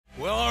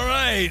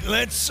right,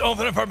 let's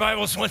open up our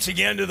Bibles once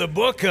again to the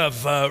book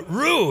of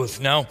Ruth.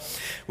 Now,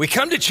 we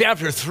come to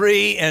chapter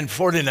 3 and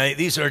 4 tonight.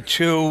 These are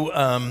two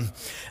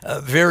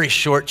very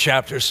short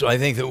chapters, so I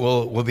think that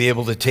we'll be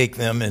able to take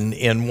them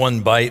in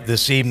one bite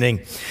this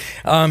evening.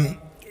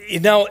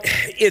 Now,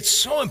 it's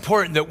so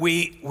important that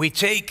we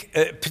take,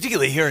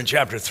 particularly here in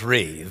chapter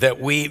 3,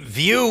 that we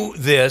view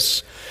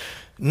this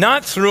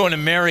not through an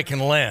American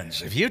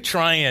lens. If you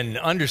try and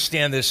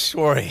understand this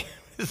story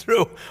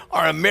through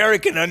our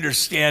American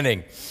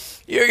understanding,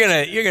 you're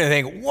gonna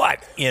think,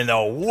 what in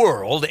the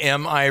world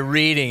am I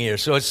reading here?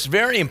 So it's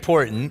very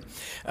important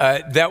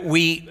that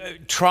we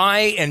try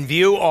and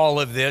view all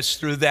of this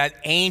through that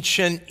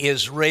ancient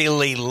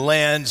Israeli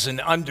lens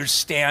and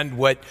understand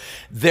what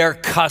their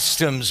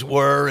customs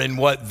were and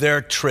what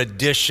their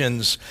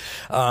traditions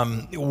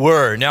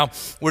were. Now,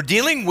 we're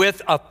dealing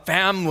with a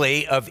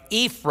family of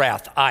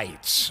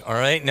Ephrathites, all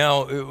right?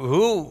 Now,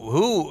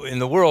 who in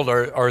the world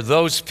are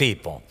those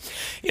people?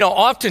 You know,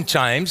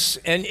 oftentimes,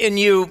 and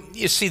you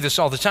see this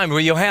all the time, where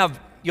you'll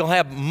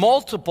have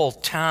multiple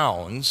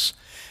towns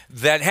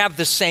that have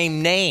the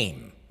same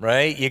name,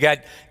 right? You got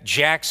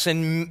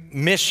Jackson,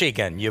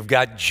 Michigan. You've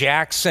got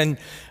Jackson,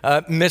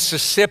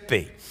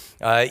 Mississippi.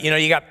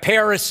 You got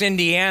Paris,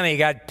 Indiana. You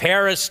got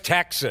Paris,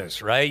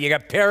 Texas, right? You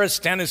got Paris,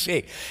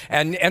 Tennessee.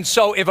 And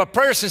so if a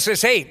person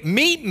says, hey,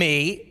 meet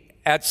me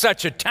at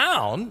such a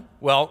town,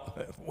 well,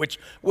 which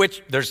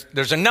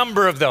there's a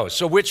number of those.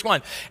 So which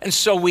one? And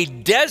so we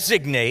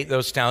designate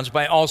those towns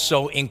by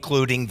also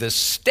including the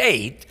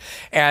state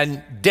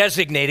and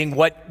designating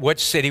what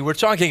city we're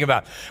talking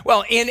about.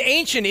 Well, in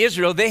ancient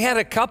Israel, they had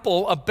a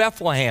couple of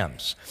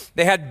Bethlehems.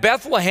 They had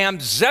Bethlehem,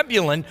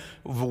 Zebulun,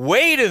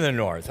 way to the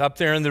north, up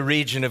there in the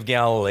region of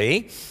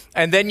Galilee.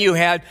 And then you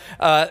had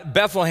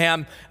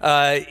Bethlehem,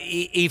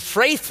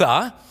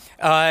 Ephrathah.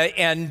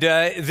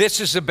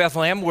 This is the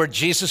Bethlehem where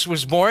Jesus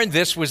was born.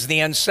 This was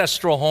the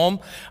ancestral home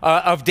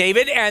of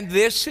David. And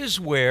this is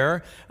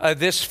where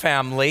this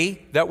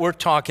family that we're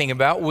talking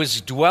about was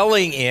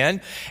dwelling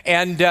in.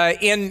 And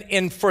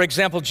in for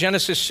example,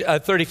 Genesis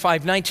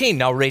 35:19.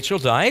 Now Rachel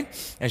died,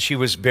 and she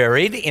was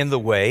buried in the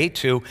way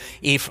to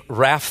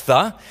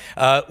Ephrathah,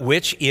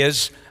 which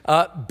is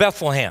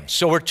Bethlehem.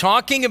 So we're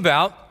talking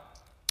about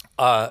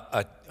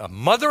a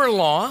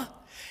mother-in-law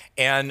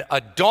and a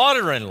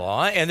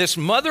daughter-in-law, and this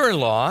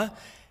mother-in-law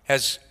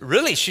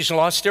she's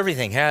lost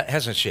everything,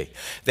 hasn't she?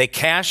 They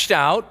cashed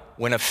out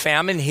when a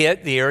famine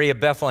hit the area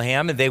of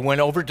Bethlehem, and they went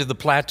over to the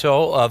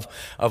plateau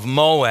of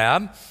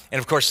Moab. And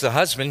of course, the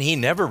husband, he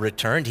never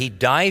returned. He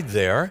died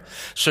there.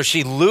 So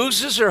she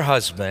loses her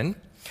husband,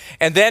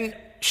 and then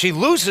she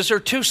loses her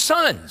two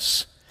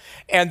sons.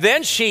 And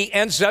then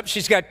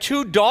she's got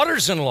two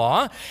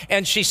daughters-in-law,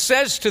 and she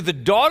says to the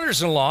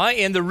daughters-in-law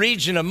in the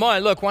region of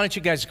Moab, look, why don't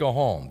you guys go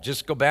home?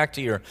 Just go back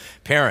to your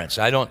parents.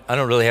 I don't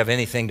really have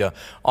anything to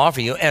offer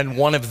you. And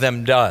one of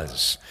them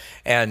does.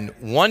 And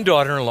one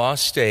daughter-in-law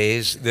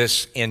stays,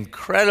 this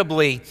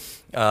incredibly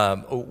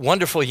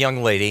wonderful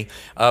young lady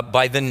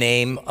by the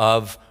name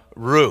of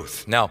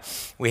Ruth. Now,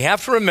 we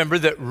have to remember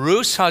that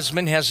Ruth's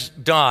husband has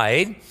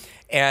died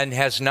and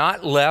has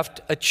not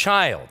left a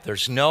child.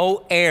 There's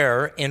no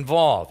heir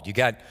involved. You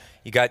got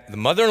the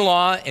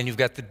mother-in-law and you've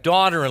got the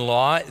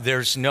daughter-in-law.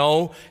 There's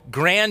no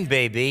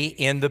grandbaby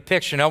in the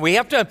picture. Now we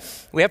have to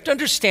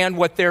understand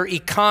what their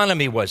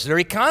economy was. Their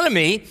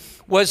economy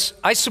was,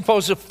 I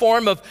suppose, a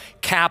form of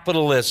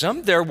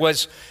capitalism. There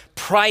was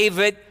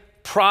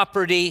private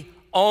property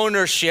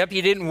ownership.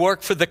 You didn't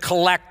work for the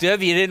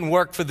collective. You didn't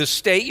work for the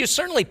state. You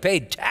certainly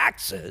paid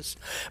taxes,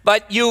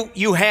 but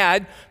you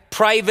had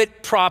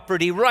private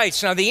property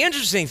rights. Now, the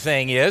interesting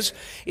thing is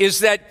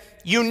that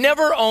you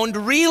never owned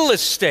real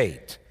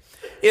estate.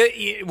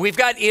 We've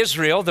got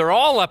Israel. They're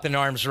all up in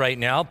arms right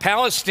now.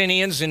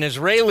 Palestinians and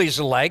Israelis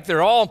alike,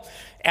 they're all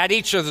at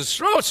each other's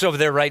throats over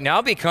there right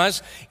now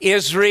because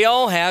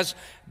Israel has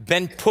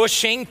been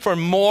pushing for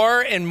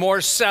more and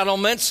more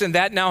settlements, and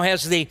that now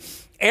has the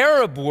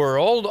Arab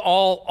world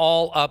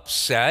all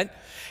upset.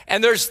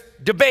 And there's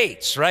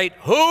debates, right?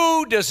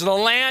 Who does the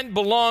land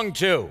belong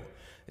to?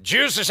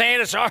 Jews are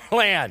saying it's our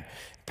land.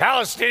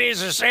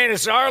 Palestinians are saying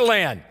it's our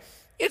land.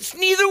 It's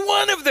neither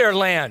one of their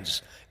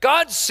lands.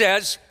 God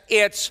says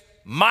it's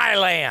my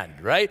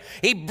land, right?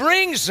 He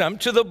brings them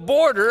to the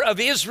border of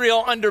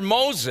Israel under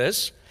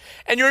Moses.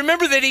 And you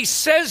remember that he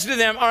says to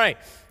them, all right,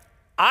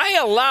 I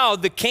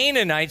allowed the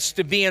Canaanites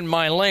to be in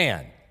my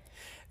land.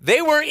 They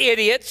were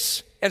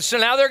idiots, and so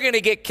now they're going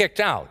to get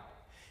kicked out.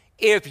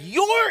 If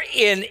you're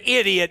an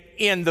idiot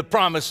in the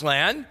promised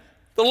land,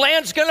 the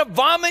land's going to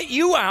vomit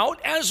you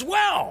out as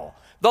well.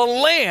 The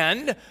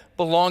land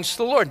belongs to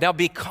the Lord. Now,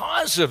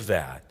 because of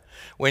that,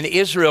 when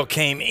Israel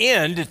came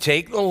in to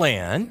take the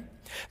land,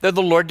 that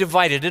the Lord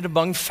divided it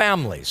among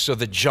families. So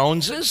the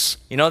Joneses,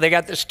 they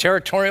got this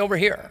territory over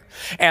here.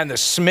 And the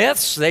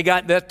Smiths, they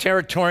got that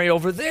territory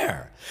over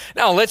there.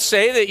 Now, let's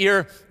say that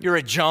you're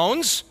a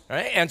Jones,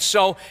 right? And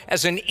so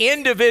as an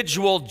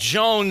individual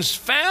Jones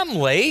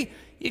family,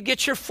 you'd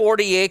get your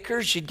 40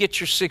 acres, you'd get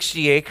your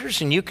 60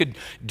 acres, and you could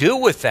do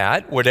with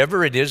that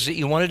whatever it is that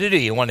you wanted to do.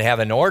 You wanted to have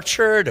an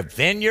orchard, a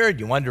vineyard,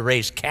 you wanted to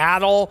raise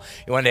cattle,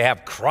 you wanted to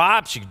have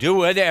crops, you could do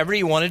whatever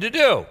you wanted to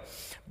do.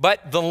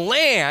 But the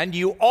land,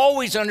 you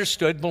always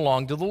understood,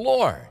 belonged to the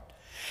Lord.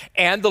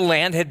 And the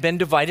land had been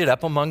divided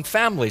up among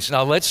families.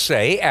 Now, let's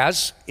say,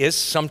 as is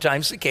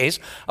sometimes the case,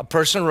 a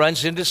person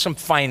runs into some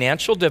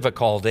financial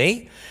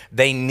difficulty.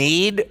 They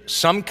need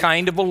some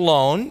kind of a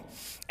loan.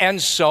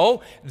 And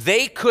so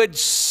they could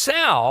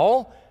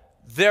sell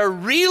their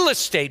real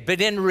estate. But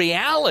in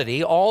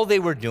reality, all they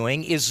were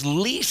doing is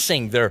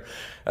leasing their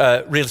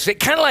real estate,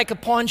 kind of like a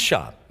pawn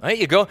shop. Right?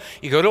 You go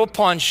to a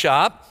pawn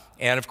shop,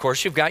 and of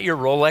course, you've got your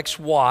Rolex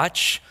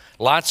watch.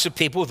 Lots of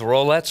people with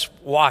Rolex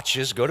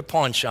watches go to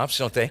pawn shops,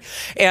 don't they?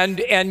 And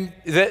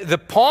the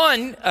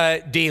pawn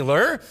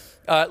dealer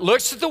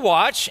looks at the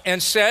watch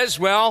and says,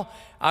 well,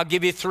 I'll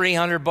give you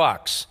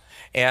 $300.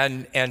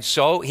 And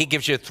so he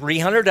gives you a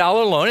 $300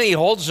 loan, and he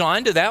holds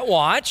on to that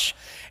watch.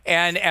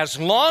 And as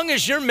long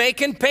as you're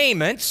making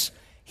payments,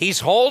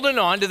 he's holding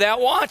on to that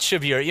watch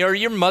of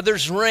your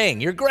mother's ring,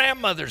 your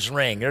grandmother's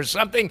ring, or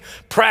something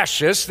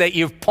precious that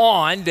you've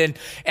pawned,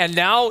 and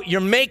now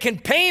you're making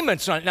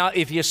payments on it. Now,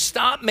 if you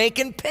stop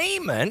making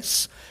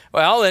payments,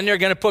 well, then they're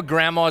going to put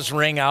grandma's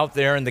ring out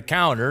there in the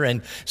counter,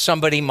 and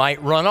somebody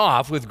might run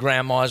off with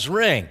grandma's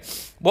ring.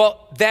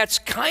 Well, that's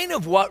kind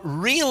of what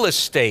real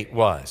estate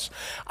was.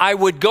 I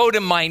would go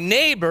to my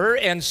neighbor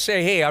and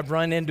say, hey, I've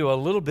run into a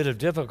little bit of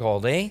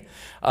difficulty.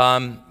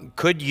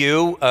 Could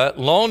you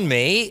loan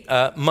me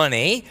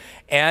money?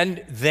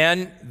 And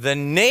then the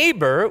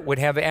neighbor would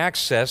have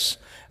access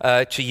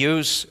to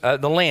use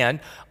the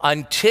land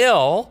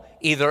until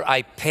either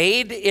I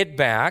paid it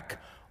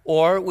back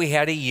or we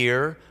had a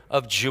year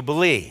of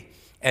Jubilee.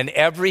 And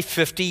every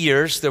 50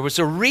 years, there was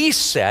a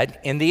reset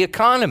in the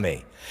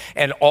economy.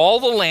 And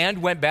all the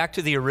land went back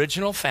to the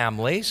original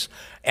families,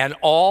 and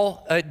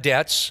all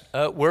debts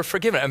were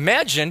forgiven.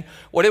 Imagine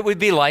what it would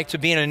be like to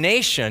be in a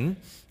nation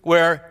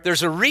where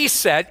there's a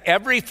reset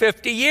every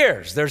 50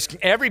 years.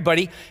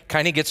 Everybody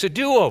kind of gets a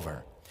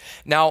do-over.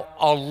 Now,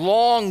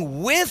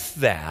 along with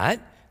that,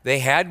 they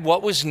had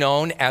what was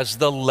known as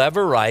the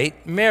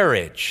Levirate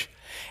marriage.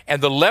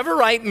 And the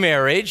Levirate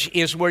marriage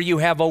is where you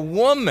have a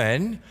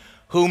woman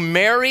who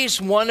marries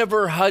one of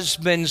her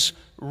husband's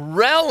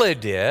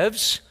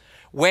relatives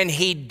when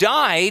he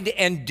died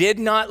and did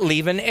not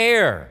leave an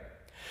heir.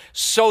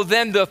 So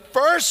then the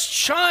first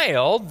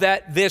child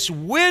that this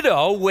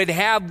widow would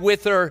have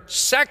with her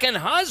second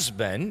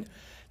husband,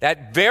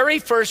 that very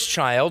first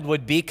child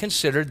would be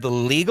considered the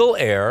legal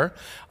heir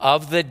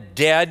of the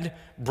dead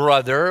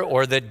brother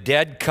or the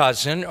dead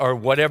cousin or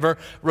whatever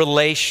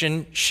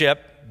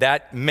relationship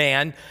that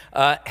man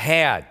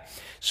had.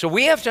 So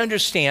we have to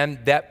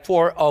understand that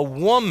for a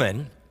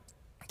woman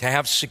to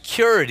have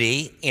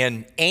security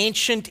in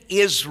ancient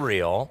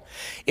Israel,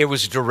 it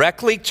was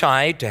directly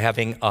tied to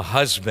having a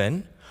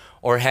husband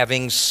or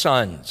having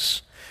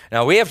sons.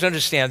 Now, we have to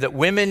understand that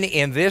women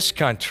in this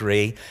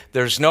country,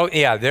 there's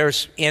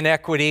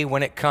inequity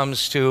when it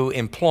comes to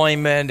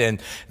employment, and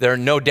there are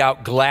no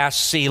doubt glass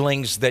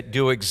ceilings that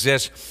do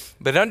exist.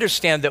 But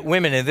understand that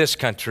women in this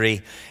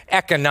country,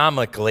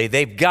 economically,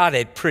 they've got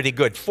it pretty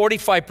good.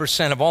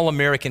 45% of all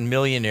American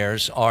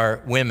millionaires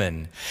are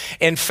women.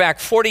 In fact,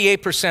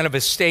 48% of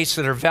estates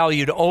that are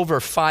valued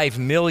over $5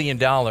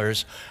 million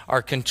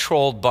are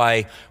controlled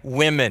by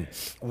women.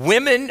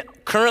 Women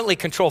currently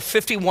control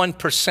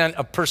 51%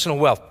 of personal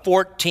wealth,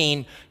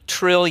 $14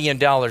 trillion.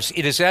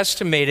 It is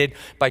estimated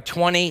by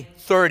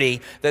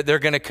 2030 that they're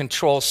going to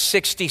control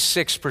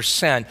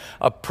 66%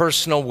 of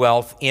personal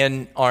wealth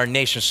in our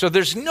nation. So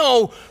there's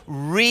no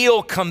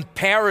real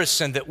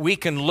comparison that we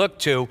can look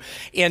to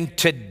in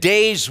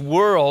today's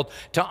world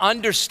to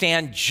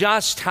understand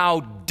just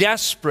how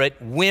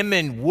desperate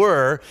women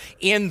were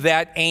in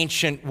that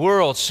ancient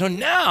world. So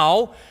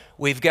now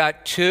we've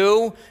got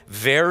two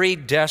very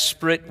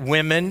desperate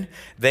women.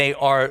 They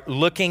are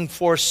looking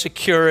for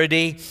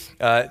security.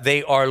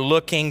 They are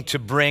looking to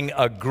bring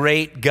a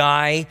great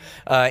guy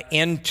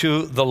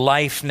into the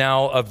life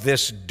now of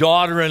this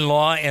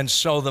daughter-in-law. And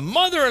so the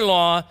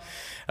mother-in-law,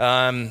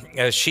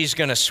 she's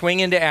going to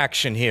swing into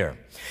action here.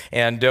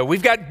 And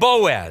we've got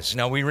Boaz.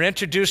 Now, we were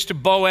introduced to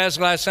Boaz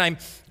last time.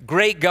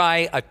 Great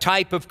guy, a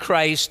type of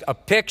Christ, a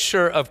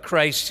picture of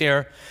Christ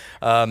here.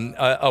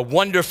 A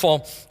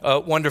wonderful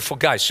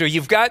guy. So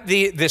you've got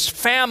this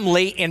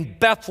family in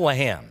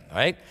Bethlehem,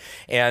 right?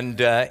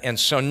 And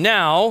so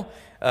now,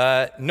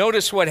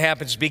 notice what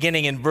happens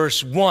beginning in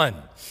verse 1.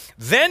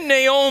 Then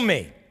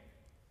Naomi,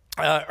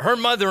 her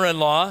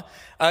mother-in-law,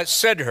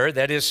 said to her,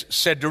 that is,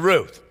 said to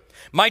Ruth,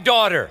 "My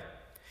daughter,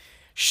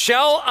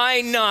 shall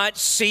I not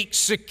seek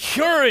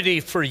security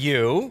for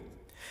you,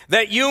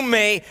 that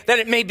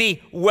it may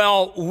be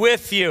well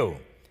with you?"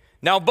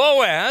 Now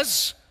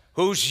Boaz,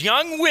 whose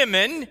young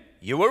women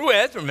you were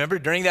with, remember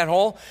during that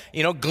whole,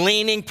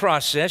 gleaning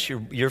process,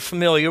 you're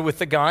familiar with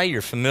the guy,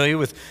 you're familiar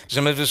with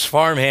some of his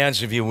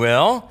farmhands, if you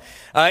will.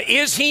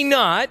 Is he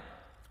not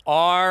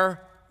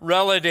our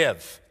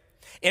relative?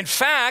 In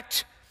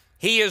fact,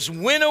 He is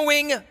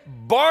winnowing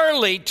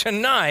barley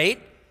tonight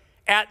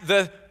at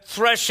the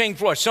threshing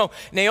floor. So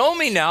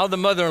Naomi now, the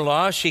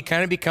mother-in-law, she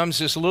kind of becomes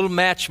this little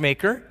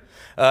matchmaker,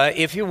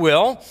 if you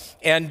will.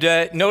 And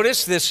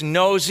notice this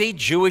nosy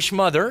Jewish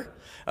mother.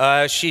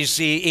 She's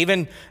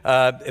even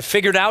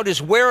figured out his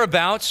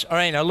whereabouts. All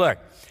right, now look,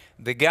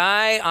 the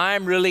guy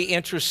I'm really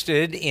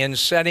interested in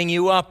setting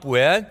you up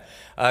with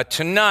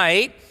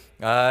tonight,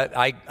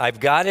 I've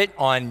got it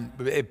on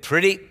a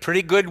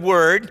pretty good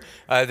word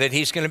that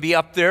he's going to be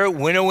up there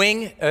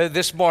winnowing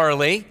this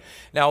barley.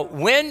 Now,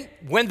 when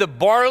the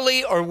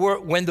barley or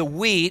when the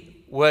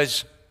wheat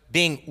was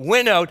being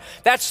winnowed,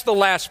 that's the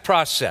last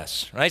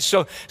process, right?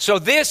 So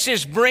this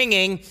is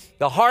bringing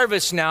the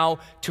harvest now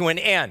to an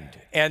end.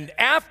 And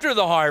after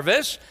the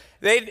harvest,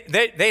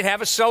 they'd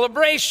have a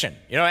celebration.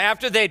 You know,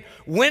 after they'd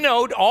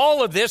winnowed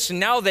all of this, and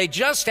now they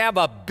just have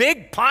a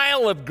big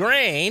pile of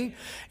grain.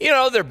 You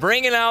know, they're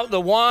bringing out the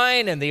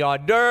wine and the hors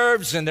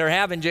d'oeuvres, and they're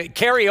having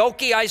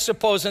karaoke, I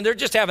suppose, and they're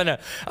just having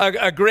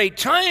a great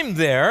time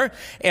there.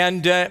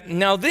 And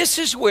now this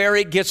is where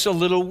it gets a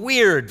little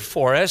weird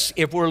for us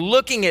if we're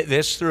looking at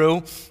this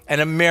through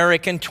an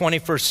American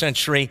 21st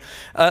century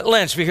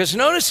lens. Because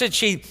notice that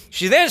she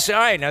then said,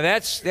 all right, now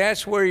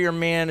that's where your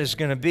man is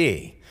going to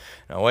be.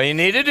 Now, what you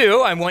need to do,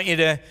 I want you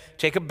to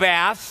take a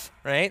bath,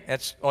 right?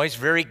 That's always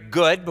very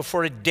good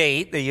before a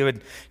date, that you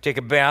would take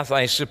a bath,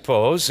 I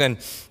suppose, and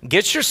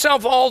get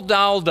yourself all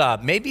dolled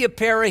up. Maybe a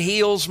pair of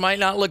heels might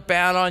not look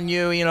bad on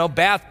you, you know,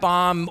 bath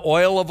bomb,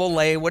 oil of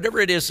Olay, whatever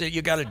it is that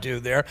you got to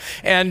do there.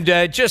 And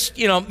just,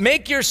 you know,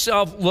 make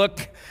yourself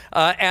look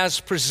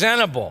as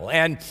presentable.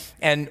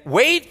 And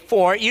wait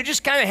for, you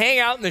just kind of hang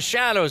out in the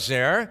shadows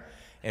there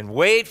and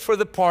wait for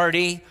the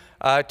party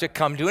to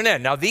come to an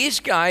end. Now,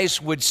 these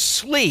guys would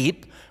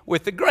sleep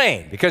with the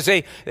grain because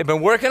they've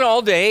been working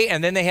all day,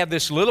 and then they have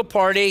this little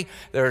party.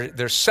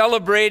 They're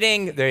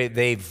celebrating.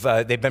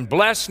 They've been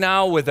blessed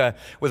now with a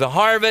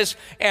harvest,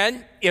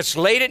 and it's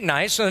late at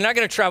night, so they're not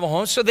going to travel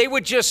home. So they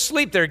would just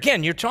sleep there.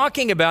 Again, you're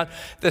talking about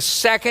the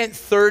second,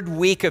 third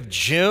week of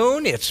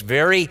June. It's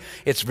very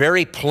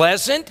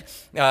pleasant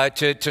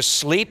to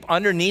sleep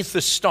underneath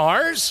the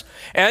stars,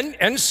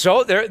 and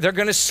so they're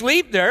going to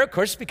sleep there, of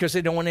course, because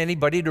they don't want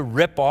anybody to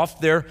rip off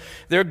their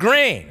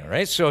grain. All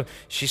right. So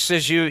she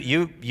says,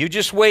 you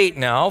just wait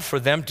now for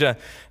them to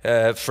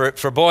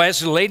for Boaz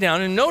to lay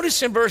down. And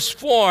notice in verse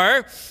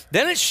 4,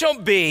 then it shall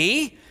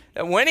be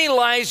that when he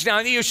lies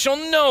down, you shall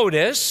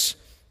notice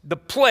the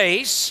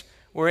place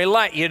where he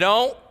lies. You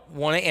don't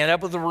want to end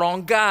up with the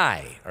wrong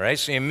guy, all right?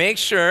 So you make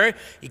sure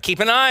you keep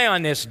an eye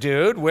on this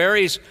dude where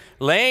he's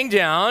laying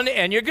down,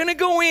 and you're going to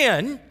go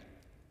in,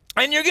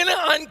 and you're going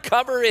to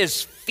uncover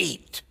his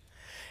feet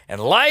and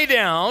lie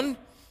down,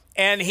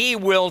 and he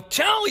will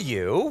tell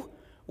you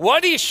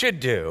what he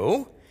should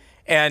do.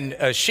 And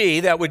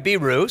she, that would be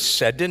Ruth,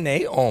 said to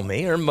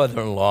Naomi, her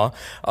mother-in-law,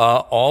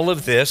 all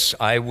of this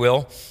I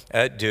will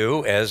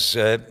do as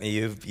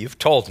you've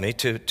told me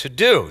to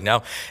do.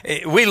 Now,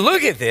 we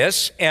look at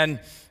this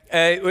and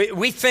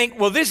we think,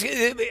 well,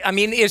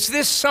 is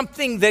this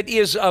something that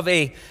is of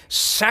a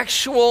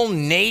sexual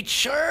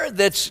nature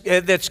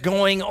that's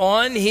going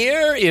on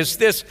here? Is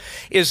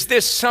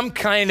this some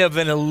kind of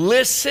an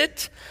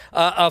illicit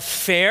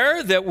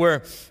affair that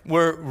we're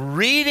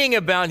reading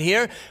about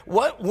here?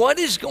 What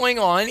is going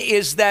on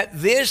is that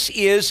this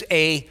is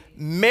a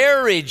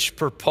marriage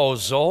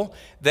proposal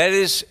that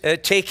is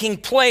taking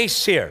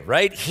place here,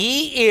 right?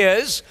 He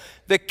is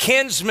the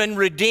kinsman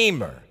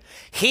redeemer.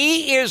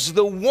 He is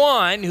the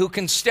one who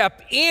can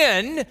step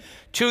in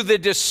to the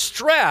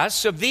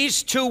distress of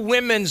these two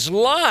women's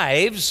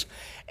lives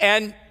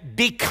and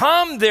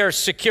become their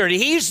security.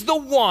 He's the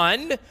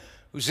one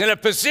who's in a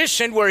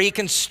position where he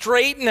can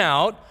straighten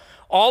out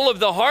all of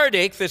the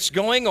heartache that's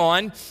going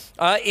on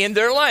in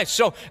their life.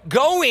 So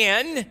go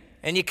in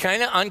and you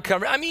kind of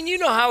uncover. I mean, you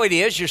know how it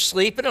is. You're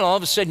sleeping and all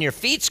of a sudden your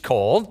feet's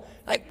cold.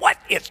 Like,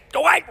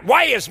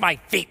 why is my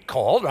feet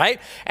cold, right?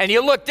 And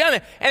you look down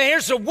and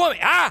here's a woman.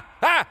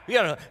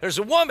 There's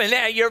a woman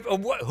there.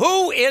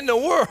 Who in the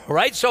world,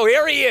 right? So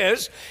here he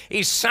is.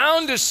 He's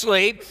sound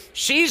asleep.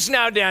 She's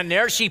now down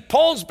there. She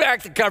pulls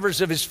back the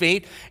covers of his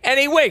feet and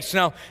he wakes.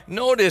 Now,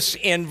 notice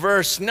in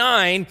verse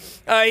 9,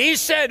 he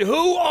said,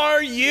 "Who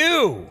are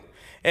you?"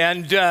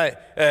 And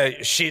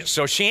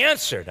she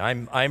answered,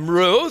 I'm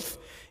Ruth,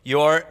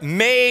 your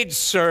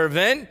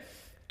maidservant.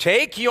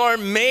 Take your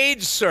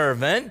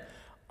maidservant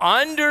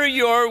under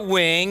your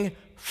wing,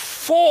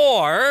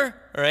 for,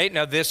 all right,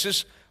 now this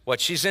is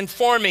what she's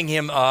informing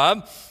him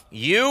of,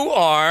 you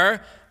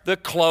are the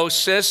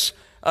closest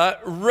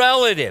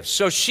relative.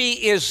 So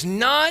she is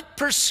not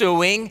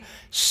pursuing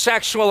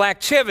sexual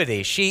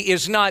activity. She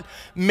is not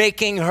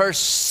making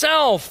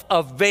herself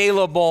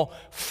available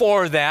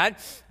for that,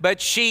 but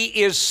she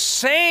is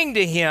saying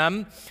to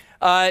him,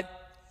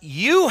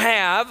 you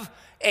have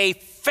a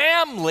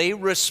family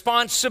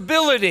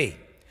responsibility.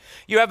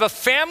 You have a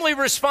family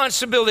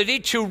responsibility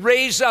to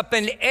raise up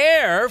an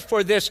heir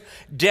for this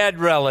dead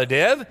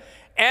relative,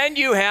 and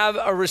you have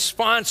a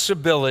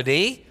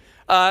responsibility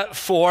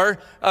for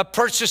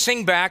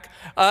purchasing back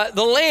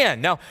the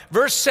land. Now,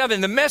 verse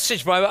 7, the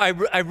Message Bible,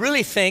 I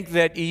really think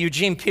that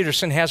Eugene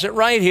Peterson has it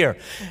right here.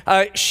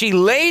 She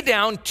lay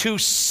down to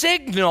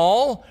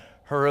signal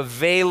her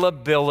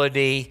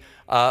availability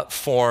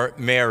for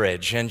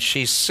marriage. And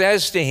she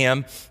says to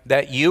him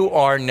that you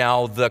are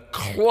now the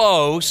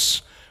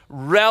close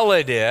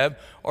relative,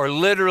 or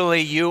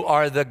literally you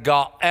are the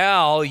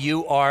Gael,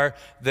 you are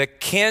the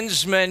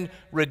kinsman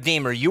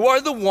redeemer. You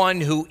are the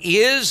one who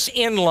is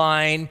in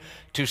line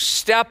to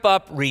step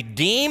up,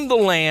 redeem the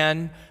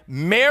land,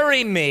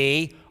 marry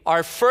me.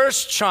 Our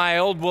first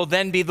child will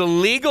then be the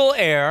legal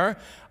heir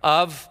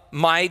of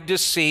my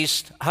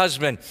deceased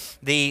husband.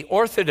 The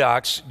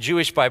Orthodox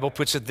Jewish Bible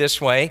puts it this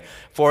way: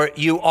 for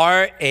you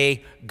are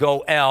a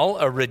Goel,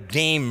 a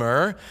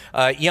redeemer.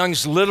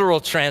 Young's literal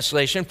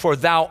translation, for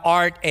thou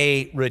art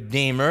a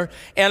redeemer.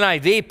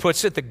 NIV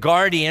puts it, the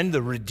guardian,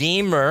 the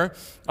redeemer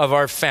of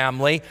our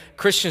family.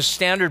 Christian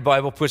Standard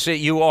Bible puts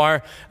it, you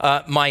are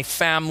my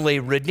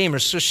family redeemer.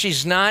 So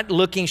she's not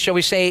looking, shall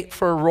we say,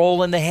 for a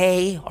roll in the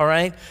hay, all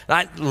right?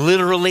 Not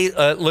literally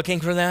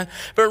looking for that,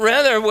 but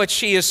rather what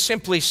she is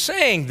simply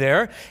saying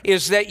there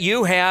is that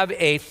you have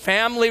a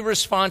family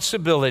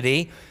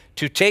responsibility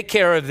to take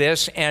care of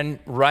this and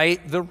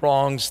right the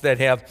wrongs that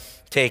have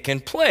taken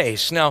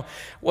place. Now,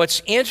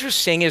 what's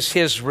interesting is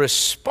his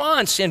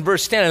response in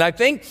verse 10, and I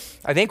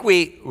think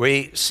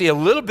we see a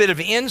little bit of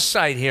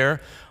insight here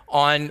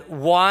on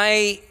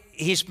why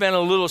he's been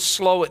a little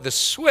slow at the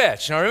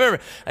switch. Now,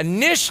 remember,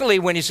 initially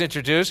when he's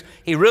introduced,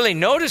 he really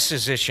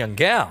notices this young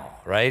gal.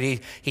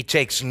 Right? He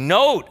takes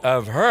note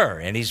of her,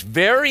 and he's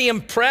very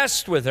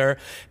impressed with her,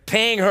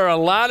 paying her a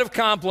lot of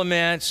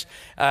compliments,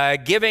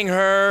 giving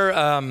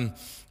her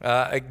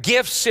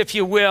gifts, if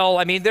you will.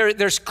 I mean,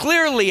 there's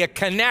clearly a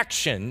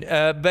connection,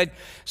 but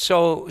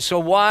so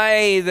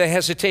why the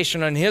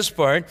hesitation on his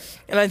part?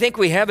 And I think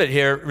we have it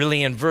here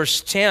really in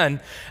verse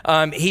 10.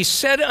 He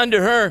said unto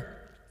her,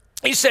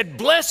 he said,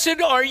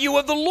 blessed are you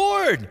of the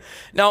Lord.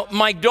 Now,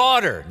 my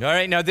daughter, all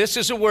right, now this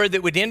is a word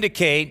that would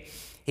indicate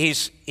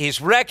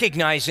he's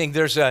recognizing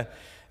there's an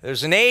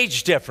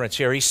age difference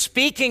here. He's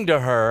speaking to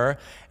her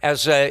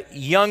as a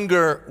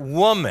younger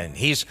woman.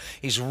 He's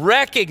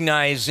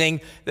recognizing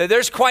that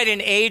there's quite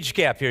an age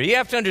gap here. You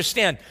have to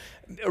understand,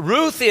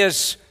 Ruth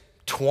is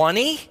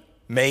 20,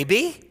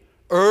 maybe,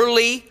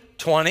 early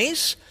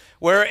 20s,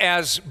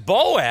 whereas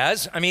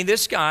Boaz, I mean,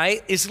 this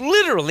guy is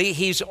literally,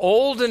 he's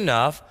old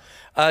enough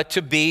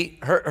to be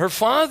her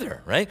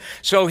father, right?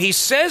 So he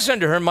says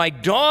unto her, my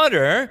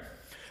daughter,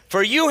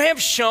 for you have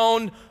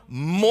shown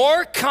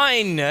more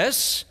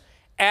kindness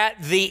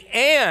at the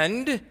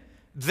end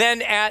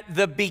than at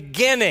the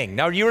beginning.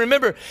 Now, you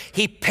remember,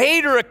 he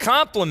paid her a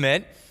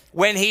compliment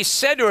when he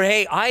said to her,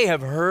 hey, I have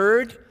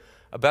heard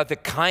about the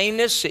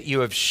kindness that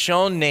you have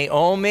shown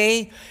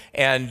Naomi,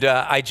 and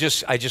I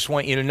just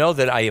want you to know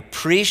that I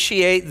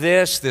appreciate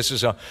this. This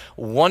is a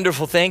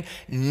wonderful thing.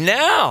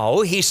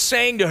 Now, he's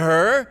saying to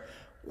her,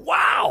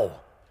 wow,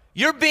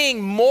 you're being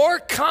more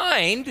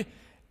kind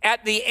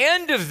at the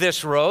end of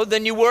this road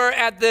than you were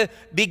at the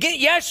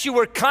beginning. Yes, you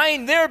were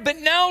kind there, but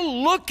now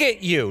look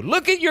at you.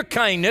 Look at your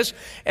kindness,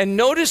 and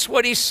notice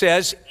what he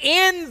says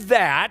in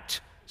that.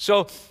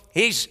 So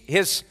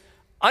his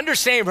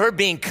understanding of her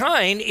being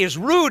kind is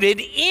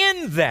rooted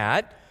in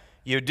that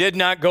you did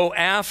not go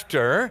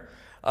after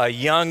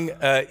young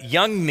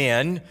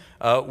men,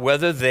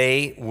 whether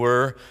they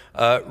were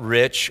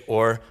rich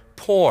or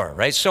poor,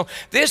 right? So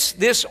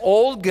this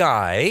old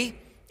guy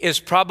is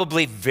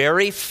probably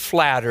very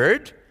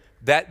flattered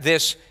that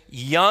this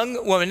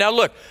young woman, now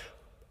look,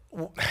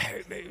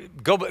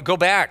 go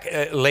back,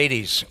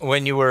 ladies,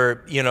 when you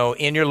were,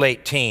 in your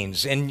late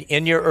teens,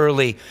 in your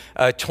early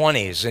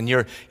 20s, and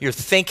you're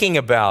thinking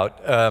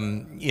about,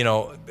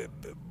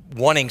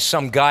 wanting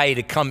some guy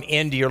to come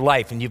into your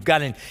life, and you've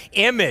got an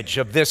image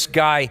of this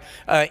guy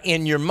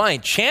in your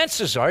mind.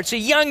 Chances are it's a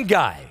young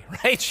guy,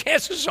 right?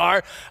 Chances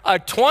are a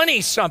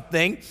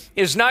 20-something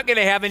is not going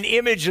to have an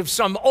image of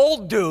some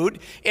old dude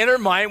in her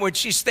mind when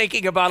she's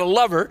thinking about a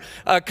lover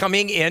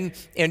coming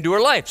into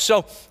her life.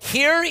 So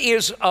here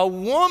is a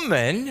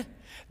woman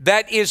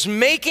that is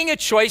making a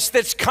choice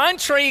that's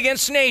contrary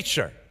against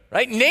nature,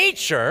 right?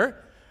 Nature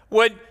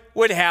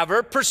would have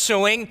her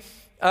pursuing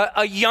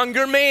a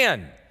younger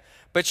man.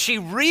 But she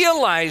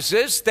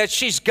realizes that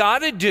she's got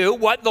to do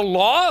what the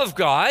law of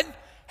God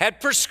had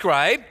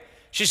prescribed.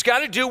 She's got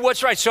to do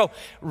what's right. So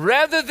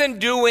rather than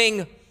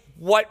doing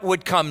what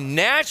would come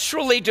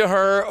naturally to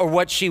her or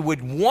what she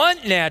would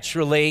want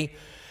naturally,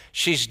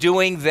 she's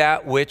doing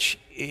that which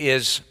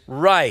is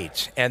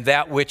right and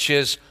that which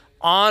is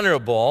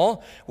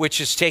honorable,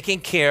 which is taking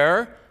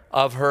care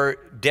of her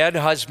dead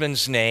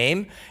husband's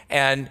name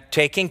and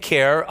taking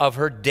care of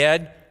her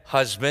dead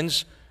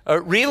husband's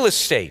real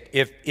estate,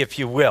 if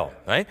you will,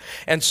 right?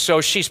 And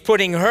so she's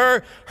putting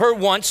her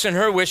wants and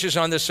her wishes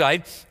on the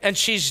side, and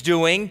she's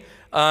doing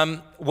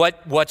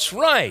what's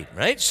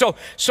right? So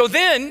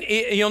then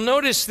you'll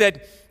notice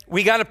that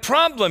we got a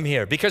problem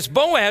here, because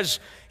Boaz,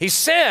 he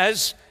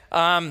says,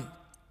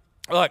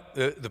 look,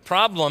 the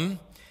problem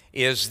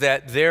is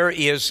that there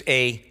is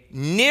a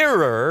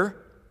nearer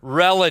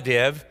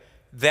relative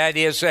that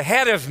is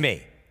ahead of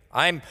me.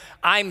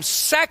 I'm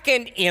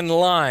second in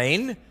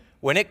line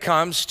when it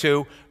comes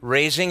to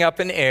raising up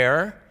an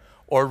heir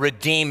or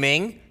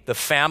redeeming the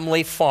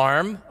family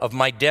farm of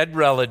my dead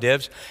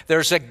relatives.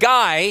 There's a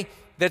guy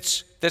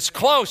that's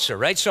closer,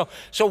 right? So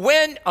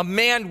when a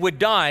man would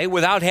die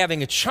without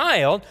having a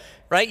child,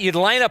 right, you'd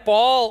line up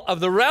all of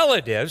the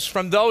relatives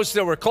from those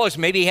that were close.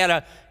 Maybe he had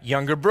a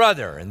younger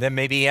brother, and then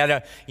maybe he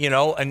had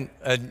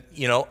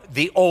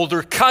the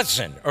older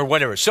cousin or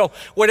whatever. So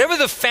whatever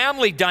the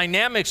family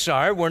dynamics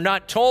are, we're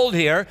not told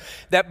here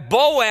that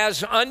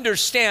Boaz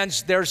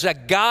understands there's a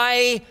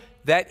guy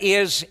that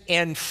is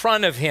in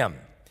front of him.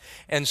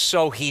 And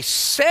so he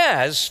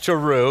says to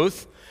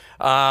Ruth,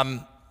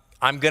 I'm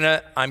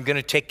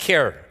gonna take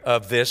care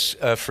of this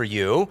for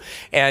you.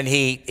 And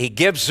he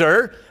gives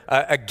her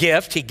a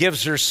gift. He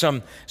gives her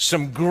some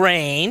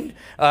grain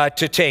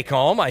to take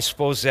home. I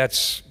suppose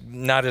that's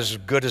not as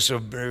good as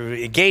an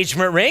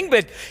engagement ring,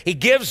 but he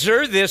gives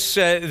her this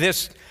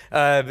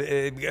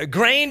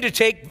grain to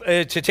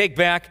take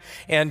back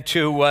and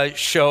to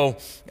show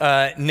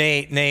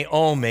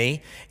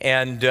Naomi.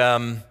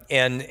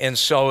 And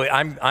so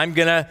I'm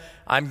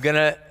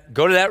gonna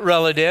go to that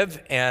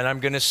relative, and I'm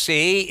going to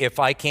see if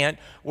I can't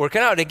work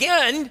it out.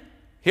 Again,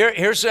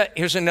 here's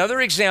another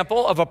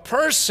example of a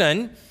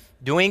person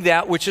doing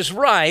that which is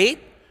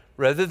right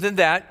rather than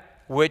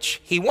that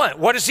which he wants.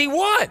 What does he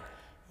want?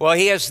 Well,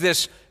 he has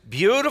this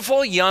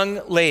beautiful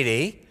young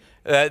lady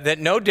that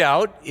no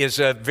doubt is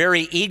a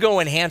very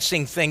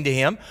ego-enhancing thing to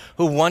him,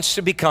 who wants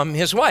to become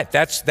his wife.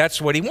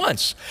 That's what he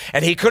wants.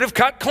 And he could have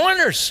cut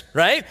corners,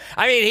 right?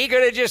 I mean,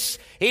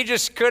 he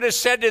just could have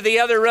said to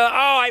the other, oh,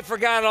 I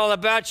forgot all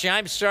about you.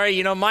 I'm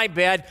sorry, my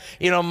bad,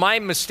 my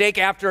mistake,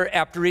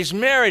 after he's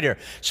married her.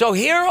 So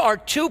here are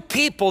two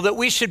people that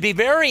we should be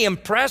very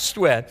impressed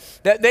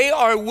with, that they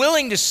are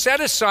willing to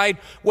set aside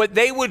what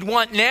they would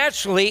want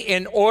naturally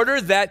in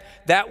order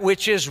that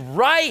which is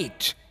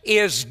right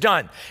is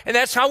done. And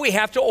that's how we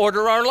have to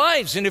order our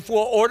lives. And if we'll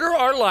order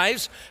our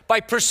lives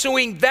by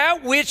pursuing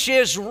that which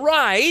is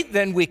right,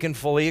 then we can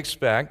fully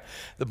expect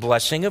the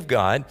blessing of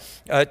God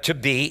to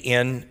be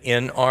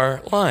in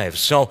our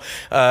lives. So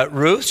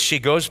Ruth, she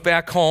goes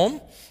back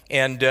home,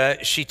 and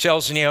she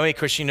tells Naomi,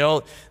 because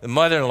the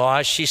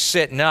mother-in-law, she's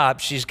sitting up.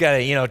 She's got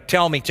to,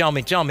 tell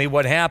me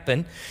what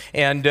happened.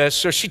 And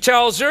so she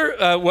tells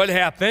her what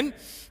happened.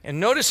 And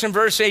notice in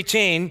verse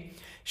 18,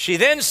 she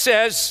then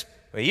says,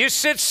 well, you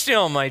sit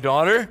still, my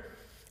daughter,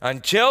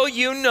 until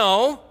you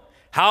know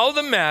how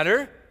the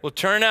matter will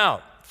turn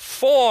out.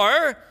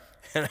 For,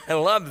 and I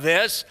love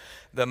this,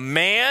 the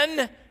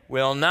man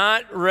will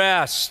not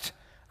rest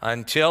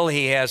until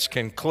he has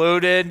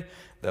concluded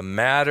the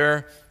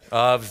matter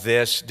of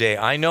this day.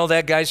 I know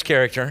that guy's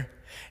character,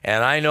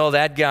 and I know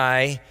that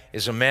guy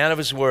is a man of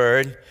his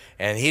word,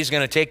 and he's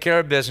going to take care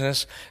of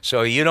business,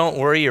 so you don't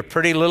worry your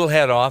pretty little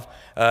head off.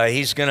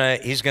 He's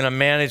gonna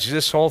manage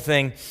this whole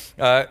thing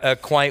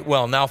quite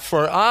well. Now,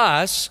 for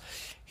us,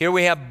 here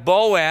we have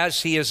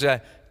Boaz. He is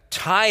a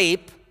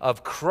type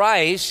of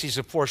Christ. He's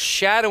a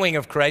foreshadowing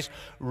of Christ.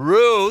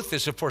 Ruth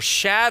is a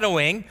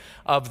foreshadowing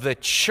of the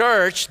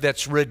church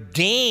that's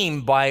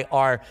redeemed by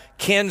our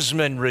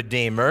kinsman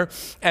redeemer.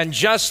 And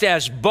just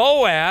as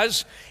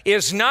Boaz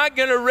is not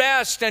going to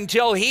rest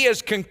until he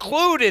has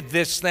concluded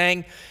this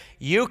thing,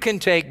 you can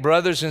take,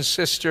 brothers and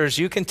sisters,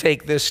 you can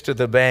take this to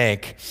the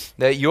bank,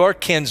 that your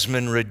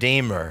kinsman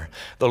redeemer,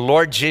 the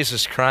Lord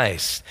Jesus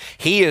Christ,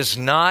 he is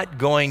not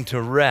going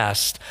to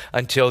rest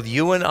until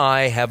you and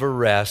I have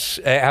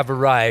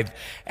arrived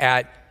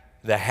at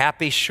the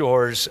happy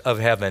shores of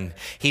heaven.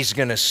 He's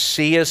going to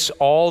see us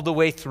all the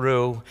way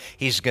through.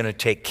 He's going to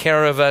take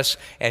care of us,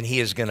 and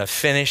he is going to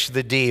finish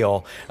the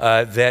deal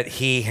that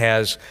he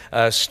has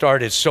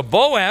started. So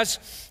Boaz,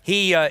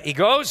 he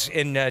goes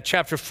in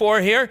chapter 4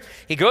 here.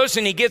 He goes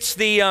and he gets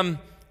the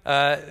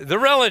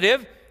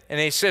relative, and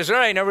he says, all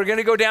right, now we're going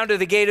to go down to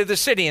the gate of the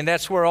city. And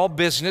that's where all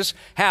business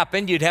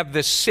happened. You'd have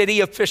the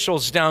city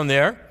officials down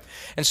there.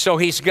 And so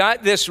he's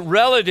got this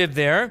relative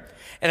there.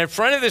 And in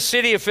front of the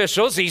city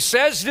officials, he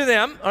says to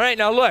them, all right,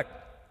 now look,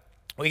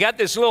 we got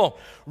this little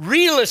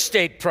real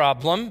estate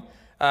problem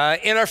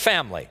in our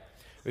family.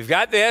 We've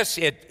got this.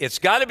 It's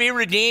got to be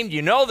redeemed.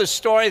 You know the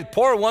story. The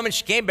poor woman,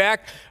 she came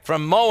back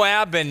from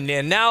Moab, and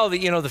now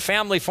the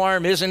family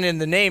farm isn't in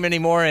the name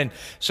anymore. And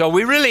so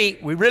we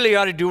really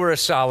ought to do her a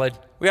solid.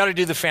 We ought to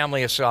do the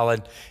family a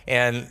solid,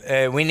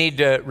 and we need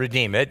to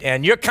redeem it.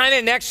 And you're kind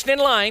of next in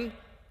line.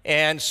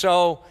 And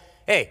so,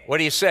 hey, what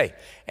do you say?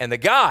 And the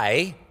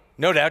guy,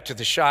 no doubt to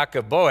the shock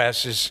of Boaz,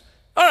 says,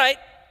 all right,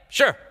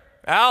 sure,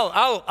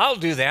 I'll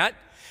do that.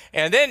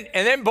 And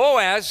then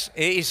Boaz,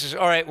 he says,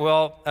 all right,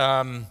 well,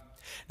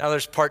 now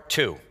there's part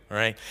two, all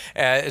right?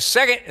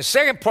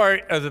 Second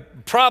part of the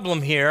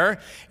problem here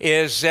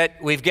is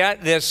that we've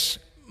got this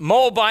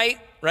Moabite,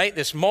 right?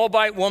 This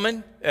Moabite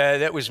woman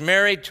that was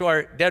married to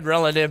our dead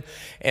relative,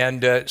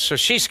 and so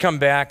she's come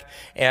back,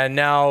 and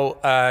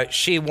now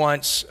she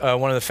wants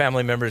one of the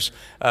family members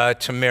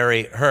to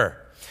marry her.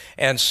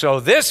 And so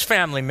this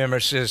family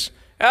member says,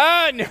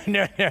 oh,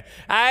 no,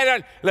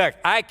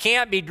 I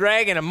can't be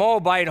dragging a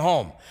Moabite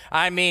home.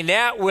 I mean,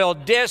 that will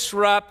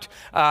disrupt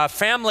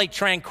family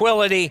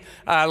tranquility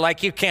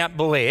like you can't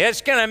believe. It's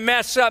going to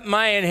mess up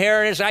my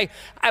inheritance.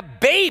 A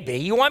baby?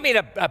 You want me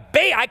to,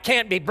 I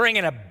can't be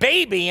bringing a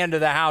baby into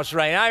the house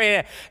right now. I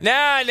mean,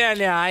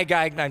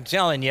 no, I'm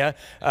telling you,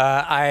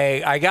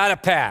 I got to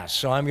pass.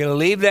 So I'm going to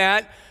leave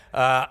that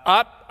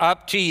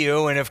up to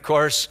you. And of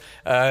course,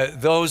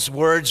 those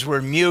words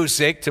were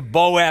music to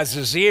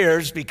Boaz's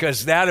ears,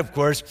 because that, of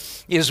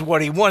course, is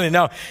what he wanted.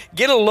 Now,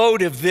 get a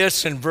load of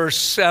this in verse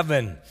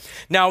 7.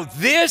 Now,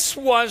 this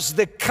was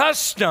the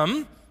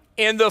custom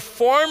in the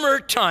former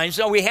times.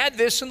 Now, we had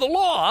this in the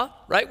law,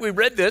 right? We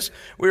read this.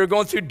 We were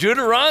going through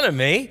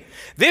Deuteronomy.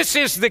 This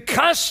is the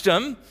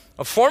custom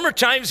of former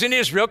times in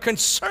Israel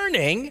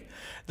concerning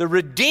the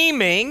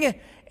redeeming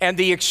and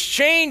the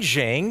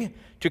exchanging,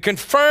 to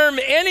confirm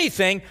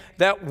anything,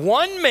 that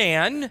one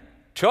man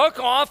took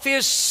off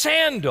his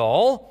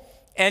sandal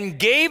and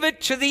gave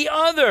it to the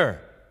other.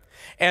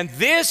 And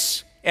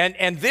this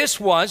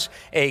was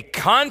a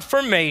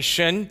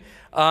confirmation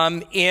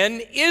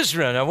in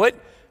Israel. Now,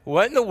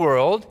 what in the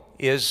world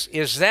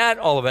is that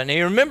all about? Now,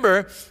 you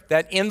remember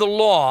that in the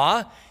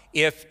law,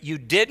 if you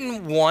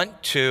didn't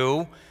want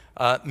to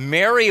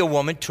marry a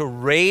woman to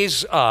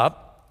raise up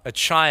a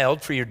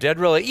child for your dead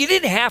relative, you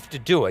didn't have to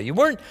do it. You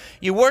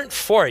weren't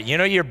for it. You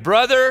know, your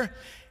brother,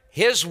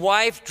 his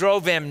wife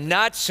drove him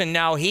nuts, and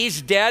now he's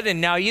dead,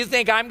 and now you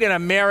think I'm going to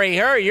marry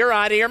her? You're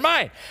out of your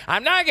mind.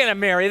 I'm not going to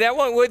marry that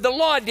one. The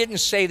law didn't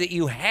say that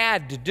you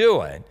had to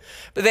do it,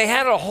 but they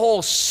had a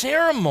whole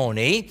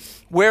ceremony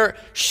where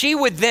she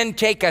would then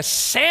take a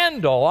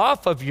sandal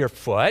off of your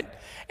foot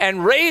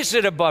and raise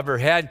it above her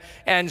head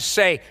and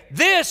say,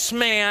 this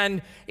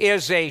man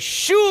is a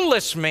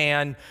shoeless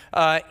man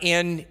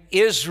in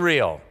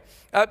Israel.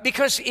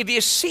 Because if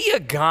you see a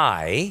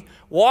guy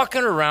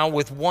walking around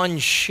with one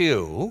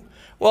shoe,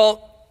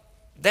 well,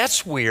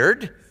 that's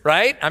weird,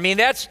 right? I mean,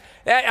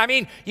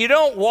 you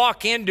don't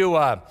walk into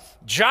a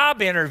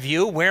job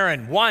interview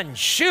wearing one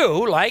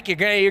shoe, like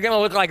you're gonna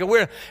look like a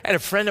weirdo. I had a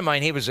friend of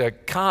mine, he was a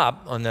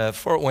cop on the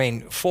Fort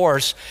Wayne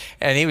Force,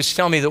 and he was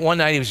telling me that one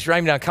night he was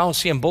driving down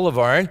Coliseum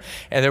Boulevard,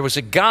 and there was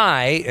a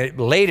guy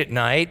late at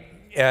night,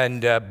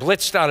 and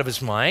blitzed out of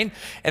his mind,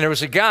 and there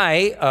was a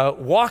guy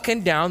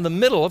walking down the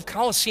middle of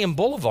Coliseum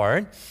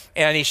Boulevard,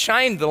 and he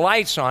shined the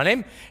lights on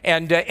him,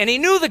 and he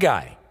knew the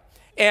guy,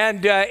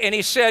 and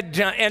he said,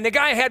 and the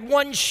guy had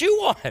one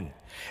shoe on.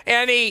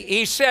 And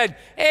he said,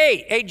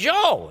 hey,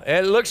 Joe,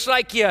 it looks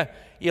like you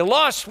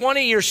lost one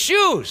of your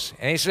shoes.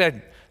 And he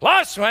said,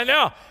 lost one?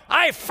 No,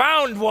 I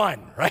found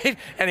one, right?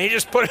 And he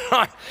just put it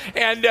on.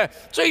 And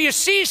so you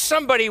see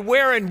somebody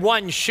wearing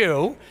one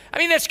shoe. I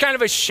mean, that's kind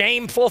of a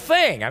shameful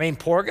thing. I mean,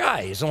 poor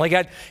guy. He's only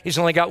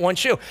got one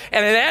shoe.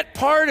 And in that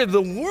part of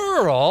the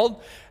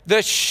world,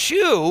 a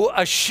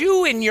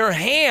shoe in your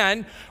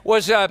hand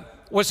was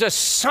a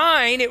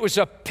sign. It was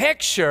a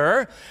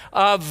picture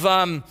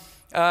of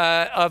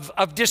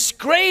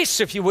disgrace,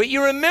 if you will.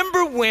 You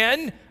remember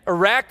when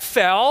Iraq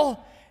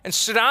fell and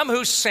Saddam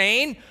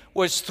Hussein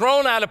was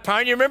thrown out of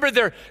power? You remember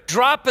they're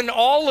dropping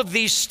all of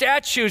these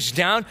statues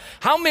down.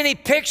 How many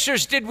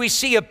pictures did we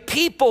see of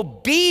people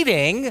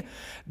beating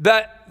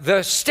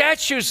the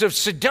statues of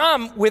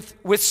Saddam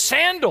with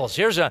sandals?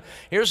 Here's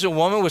a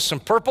woman with some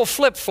purple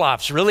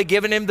flip-flops, really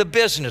giving him the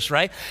business,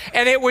 right?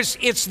 And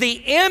it's the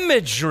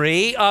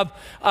imagery of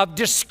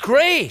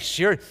disgrace.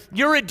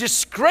 You're a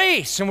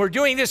disgrace, and we're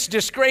doing this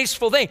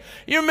disgraceful thing.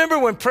 You remember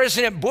when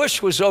President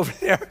Bush was over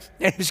there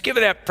and he was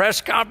giving that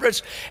press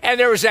conference, and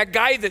there was that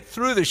guy that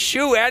threw the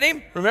shoe at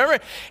him? Remember?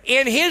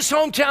 In his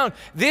hometown,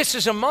 this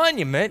is a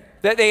monument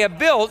that they have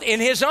built in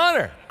his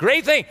honor.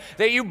 Great thing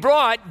that you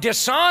brought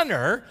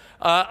dishonor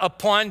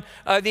upon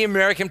the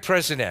American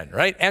president,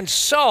 right? And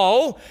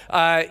so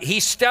he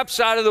steps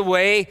out of the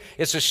way.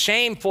 It's a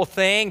shameful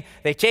thing.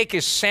 They take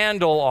his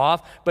sandal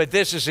off, but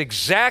this is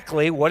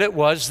exactly what it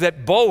was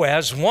that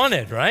Boaz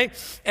wanted, right?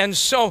 And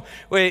so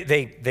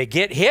they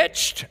get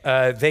hitched,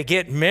 they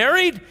get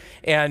married,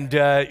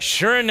 and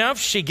sure enough,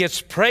 she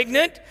gets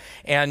pregnant,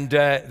 and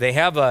they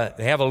have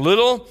a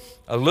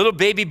little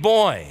baby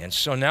boy. And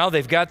so now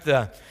they got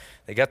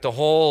the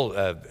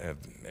whole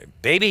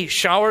baby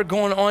shower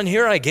going on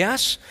here, I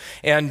guess.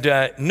 And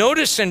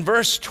notice in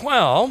verse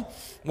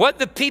 12 what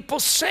the people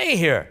say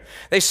here.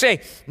 They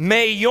say,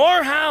 may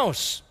your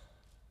house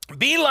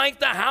be like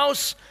the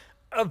house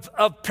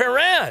of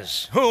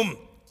Perez, whom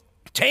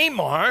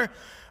Tamar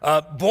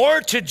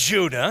bore to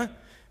Judah,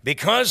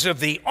 because of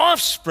the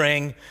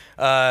offspring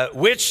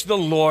which the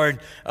Lord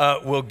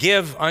will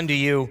give unto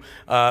you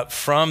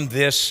from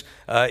this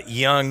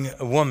young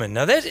woman.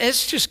 Now,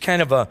 that's just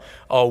kind of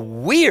a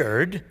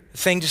weird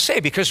thing to say,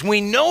 because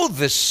we know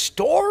the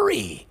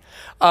story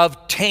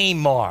of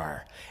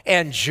Tamar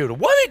and Judah.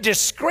 What a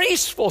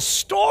disgraceful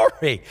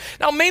story.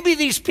 Now, maybe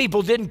these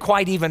people didn't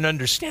quite even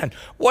understand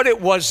what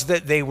it was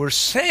that they were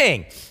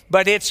saying,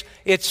 but it's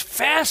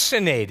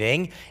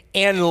fascinating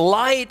in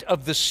light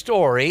of the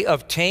story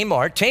of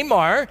Tamar.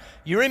 Tamar,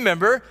 you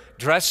remember,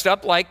 dressed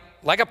up like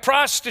a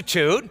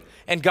prostitute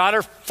and got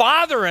her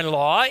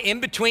father-in-law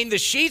in between the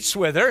sheets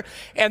with her,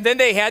 and then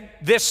they had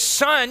this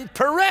son,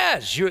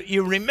 Perez,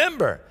 you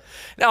remember.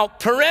 Now,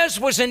 Perez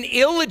was an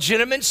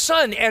illegitimate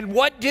son, and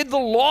what did the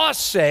law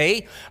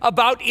say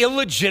about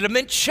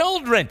illegitimate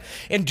children?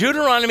 In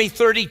Deuteronomy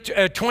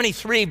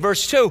 23,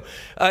 verse 2,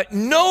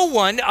 no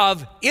one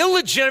of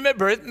illegitimate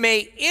birth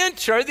may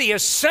enter the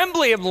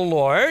assembly of the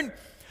Lord,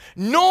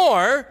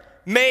 nor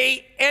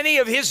may any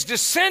of his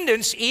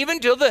descendants even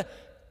to the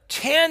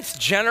 10th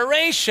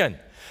generation.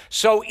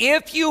 So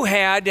if you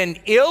had an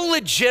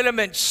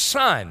illegitimate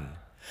son,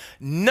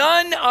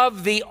 none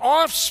of the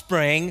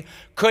offspring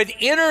could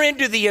enter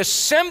into the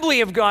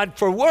assembly of God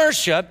for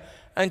worship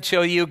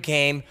until you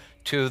came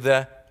to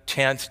the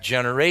 10th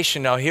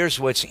generation. Now, here's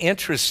what's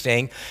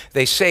interesting.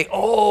 They say,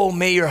 oh,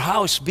 may your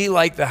house be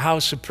like the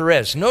house of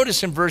Perez.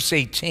 Notice in verse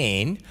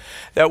 18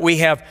 that we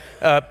have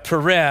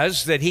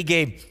Perez, that he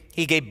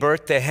gave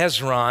birth to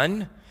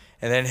Hezron,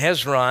 and then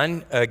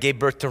Hezron gave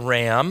birth to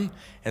Ram,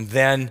 and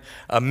then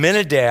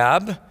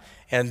Amminadab,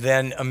 and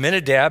then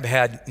Amminadab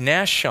had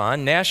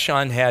Nahshon.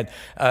 Nahshon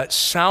had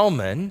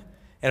Salmon,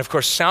 and of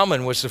course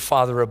Salmon was the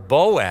father of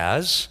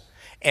Boaz,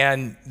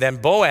 and then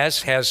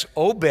Boaz has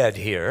Obed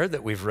here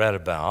that we've read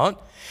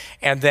about,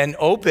 and then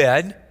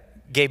Obed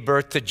gave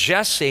birth to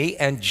Jesse,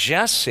 and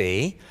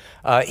Jesse,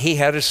 he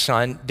had a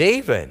son,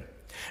 David.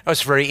 Now,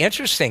 it's very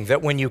interesting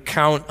that when you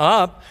count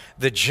up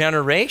the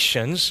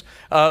generations,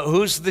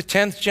 who's the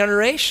 10th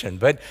generation?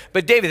 But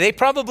David, they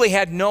probably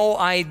had no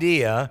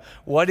idea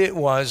what it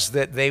was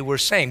that they were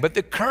saying. But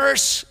the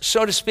curse,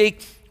 so to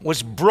speak,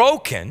 was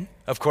broken,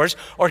 of course,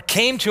 or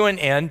came to an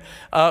end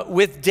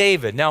with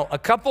David. Now, a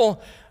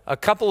couple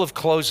of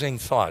closing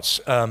thoughts.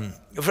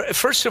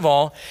 First of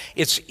all,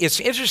 it's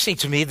interesting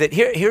to me that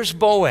here's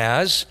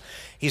Boaz.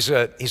 He's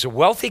a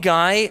wealthy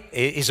guy.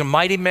 He's a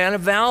mighty man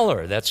of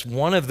valor. That's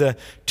one of the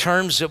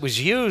terms that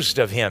was used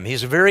of him.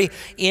 He's a very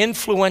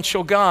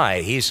influential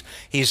guy. He's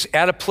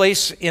at a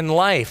place in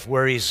life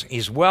where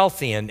he's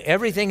wealthy and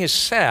everything is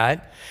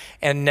set.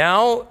 And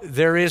now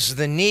there is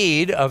the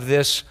need of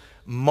this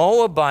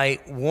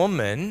Moabite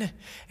woman,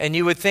 and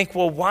you would think,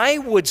 well, why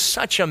would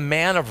such a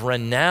man of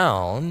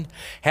renown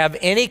have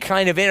any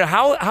kind of,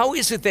 how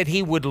is it that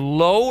he would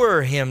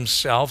lower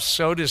himself,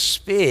 so to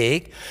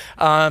speak,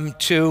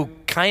 to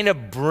kind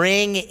of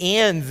bring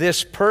in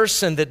this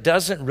person that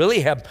doesn't really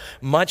have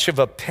much of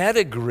a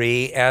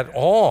pedigree at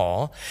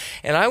all?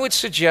 And I would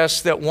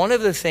suggest that one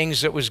of the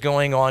things that was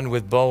going on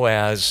with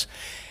Boaz,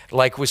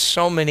 like with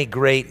so many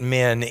great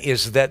men,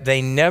 is that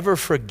they never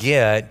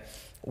forget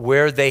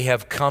where they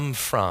have come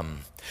from.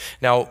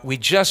 Now, we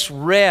just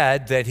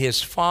read that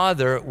his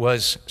father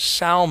was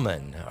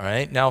Salmon, all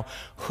right? Now,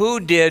 who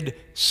did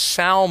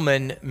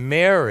Salmon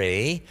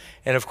marry?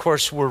 And of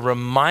course, we're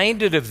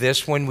reminded of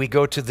this when we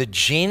go to the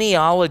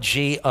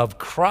genealogy of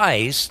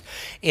Christ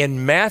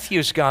in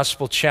Matthew's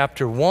Gospel,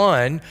 chapter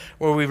 1,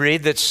 where we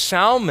read that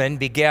Salmon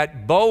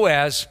begat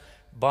Boaz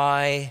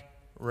by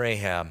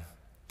Rahab.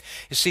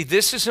 You see,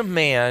 this is a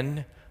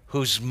man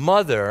whose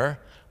mother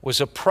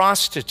was a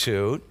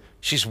prostitute.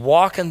 She's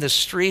walking the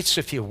streets,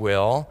 if you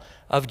will,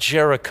 of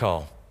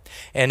Jericho.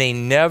 And he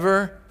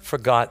never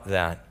forgot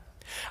that.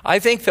 I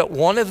think that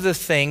one of the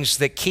things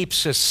that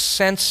keeps us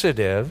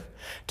sensitive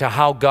to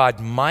how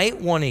God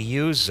might want to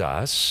use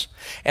us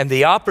and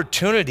the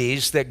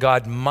opportunities that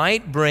God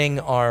might bring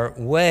our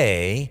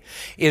way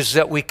is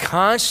that we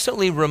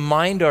constantly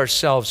remind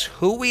ourselves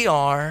who we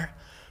are,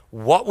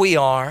 what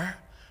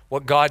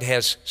God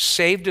has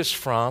saved us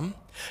from.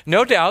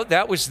 No doubt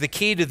that was the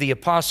key to the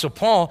Apostle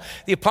Paul.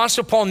 The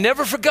Apostle Paul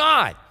never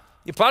forgot.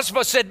 The Apostle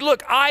Paul said,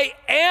 look, I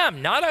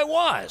am, not I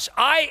was,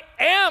 I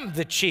am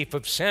the chief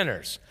of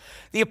sinners.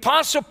 The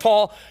Apostle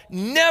Paul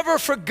never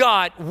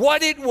forgot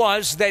what it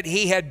was that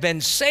he had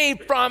been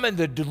saved from and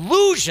the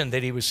delusion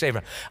that he was saved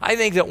from. I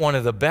think that one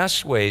of the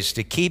best ways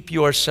to keep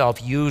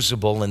yourself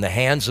usable in the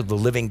hands of the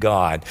living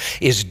God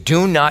is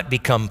do not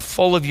become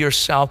full of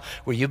yourself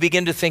where you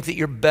begin to think that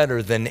you're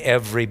better than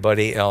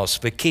everybody else,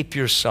 but keep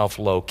yourself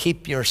low,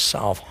 keep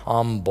yourself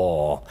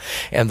humble,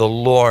 and the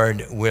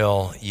Lord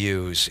will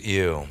use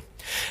you.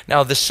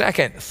 Now, the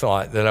second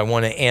thought that I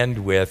want to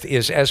end with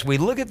is as we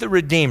look at the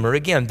Redeemer,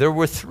 again, there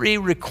were three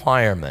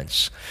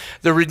requirements.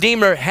 The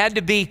Redeemer had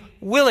to be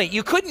willing.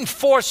 She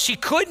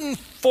couldn't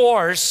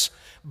force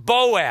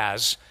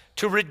Boaz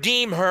to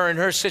redeem her in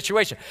her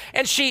situation.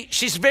 And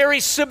she's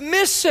very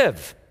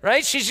submissive,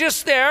 right? She's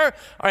just there.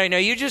 All right, now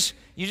you just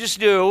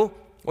do.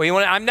 Well,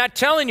 I'm not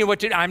telling you what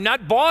to do. I'm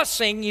not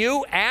bossing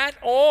you at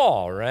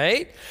all,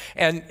 right?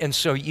 And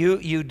so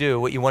you do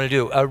what you want to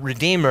do. A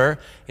Redeemer,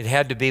 it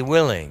had to be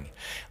willing.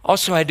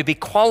 Also had to be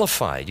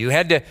qualified. You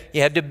had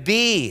to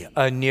be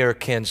a near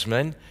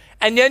kinsman,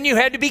 and then you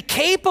had to be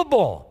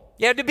capable.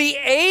 You had to be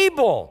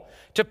able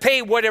to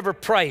pay whatever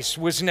price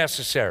was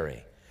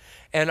necessary.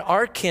 And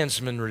our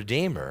kinsman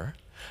Redeemer,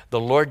 the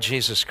Lord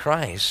Jesus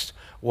Christ,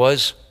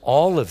 was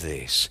all of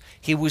these.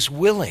 He was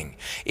willing.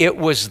 It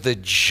was the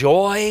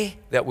joy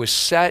that was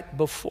set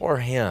before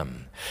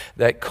him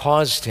that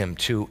caused him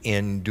to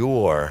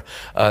endure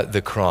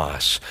the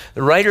cross.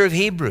 The writer of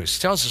Hebrews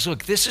tells us,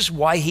 look, this is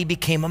why he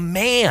became a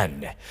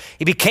man.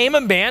 He became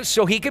a man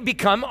so he could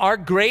become our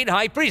great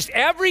high priest.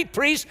 Every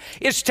priest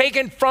is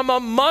taken from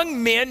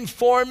among men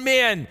for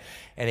men.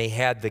 And he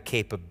had the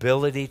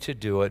capability to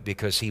do it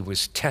because he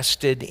was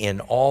tested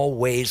in all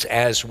ways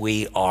as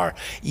we are,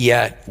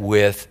 yet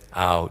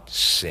without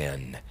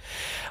sin.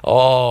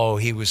 Oh,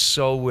 he was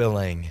so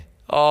willing.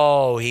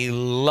 Oh, he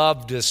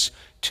loved us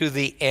to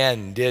the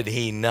end, did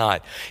he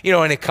not? You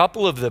know, in a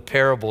couple of the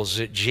parables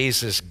that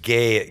Jesus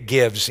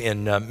gives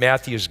in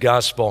Matthew's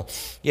gospel,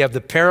 you have the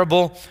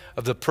parable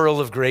of the pearl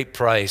of great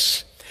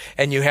price,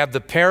 and you have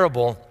the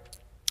parable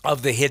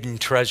of the hidden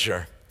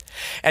treasure.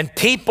 And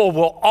people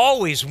will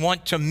always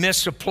want to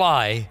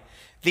misapply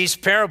these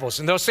parables.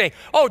 And they'll say,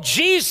 oh,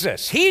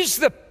 Jesus, he's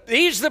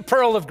the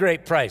pearl of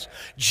great price.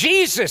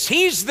 Jesus,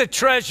 he's the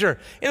treasure.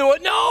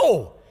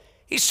 No,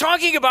 he's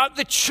talking about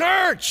the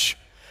church.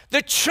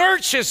 The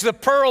church is the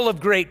pearl of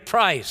great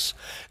price.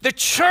 The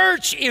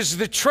church is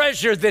the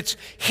treasure that's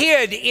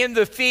hid in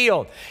the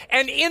field.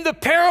 And in the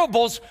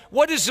parables,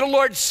 what does the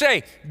Lord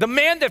say? The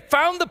man that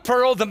found the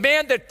pearl, the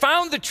man that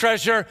found the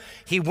treasure,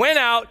 he went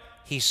out,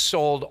 he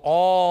sold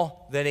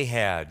all that he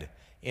had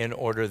in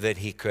order that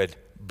he could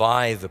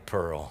buy the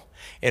pearl,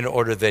 in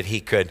order that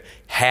he could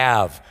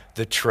have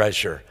the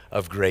treasure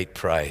of great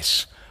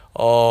price.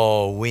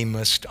 Oh, we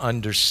must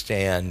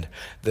understand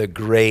the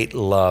great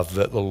love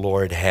that the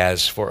Lord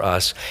has for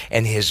us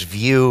and his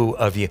view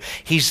of you.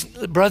 He's,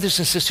 brothers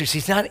and sisters,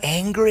 he's not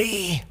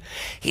angry.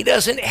 He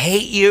doesn't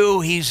hate you.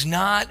 He's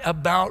not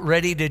about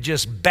ready to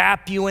just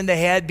bap you in the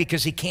head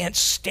because he can't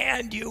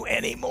stand you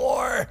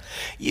anymore.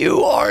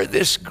 You are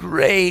this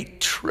great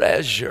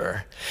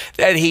treasure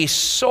that he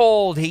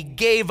sold. He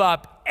gave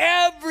up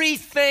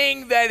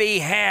everything that he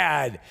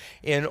had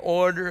in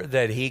order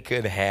that he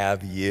could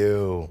have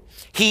you.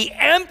 He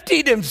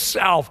emptied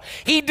himself.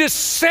 He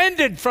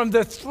descended from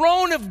the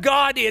throne of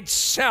God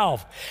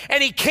itself,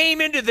 and he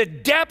came into the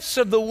depths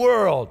of the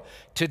world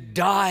to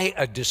die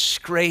a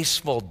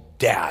disgraceful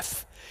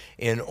death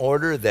in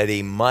order that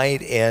he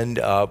might end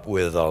up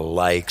with the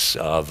likes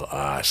of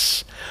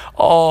us.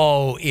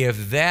 Oh,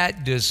 if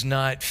that does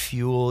not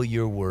fuel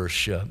your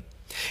worship,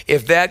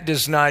 if that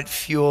does not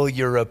fuel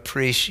your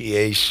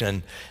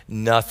appreciation,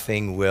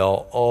 nothing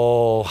will.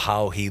 Oh,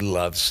 how he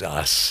loves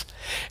us.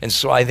 And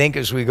so I think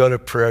as we go to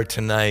prayer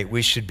tonight,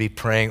 we should be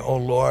praying, oh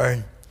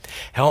Lord,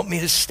 help me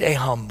to stay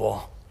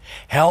humble.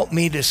 Help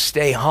me to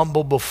stay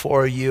humble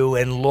before you.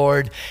 And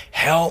Lord,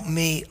 help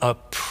me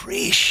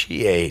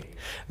appreciate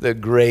the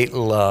great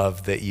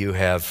love that you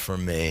have for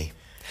me.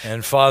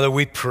 And Father,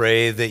 we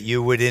pray that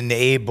you would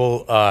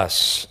enable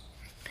us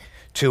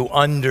to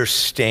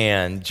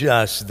understand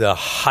just the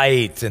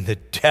height and the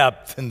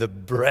depth and the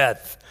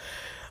breadth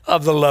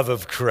of the love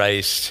of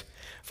Christ.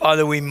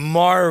 Father, we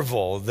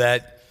marvel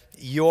that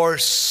your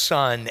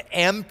Son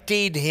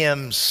emptied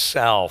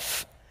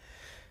himself,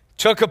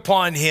 took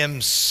upon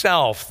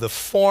himself the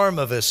form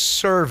of a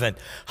servant,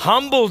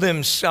 humbled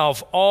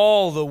himself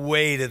all the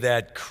way to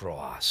that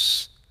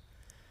cross,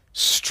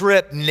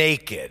 stripped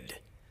naked,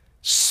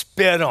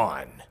 spit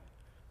on,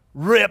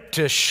 ripped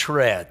to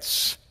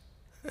shreds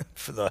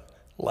for the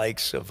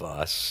likes of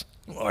us.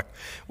 Lord,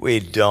 we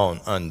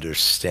don't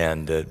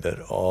understand it, but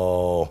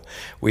oh,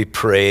 we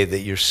pray that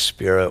your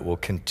Spirit will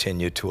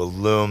continue to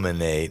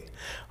illuminate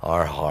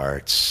our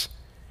hearts.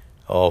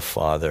 Oh,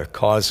 Father,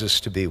 cause us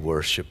to be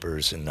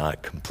worshipers and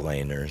not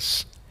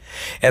complainers.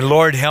 And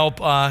Lord,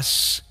 help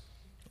us,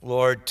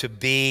 Lord, to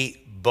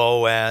be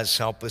Boaz.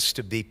 Help us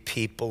to be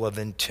people of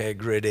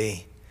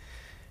integrity.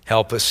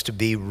 Help us to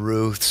be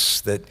Ruths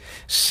that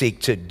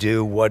seek to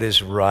do what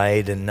is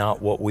right and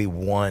not what we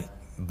want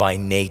by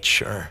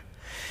nature.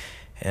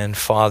 And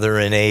Father,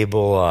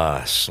 enable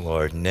us,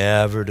 Lord,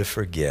 never to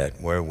forget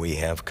where we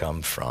have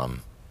come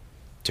from.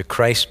 To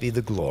Christ be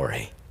the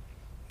glory.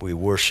 We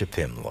worship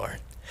him, Lord.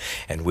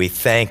 And we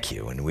thank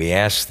you and we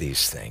ask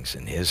these things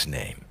in his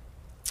name.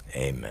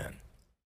 Amen.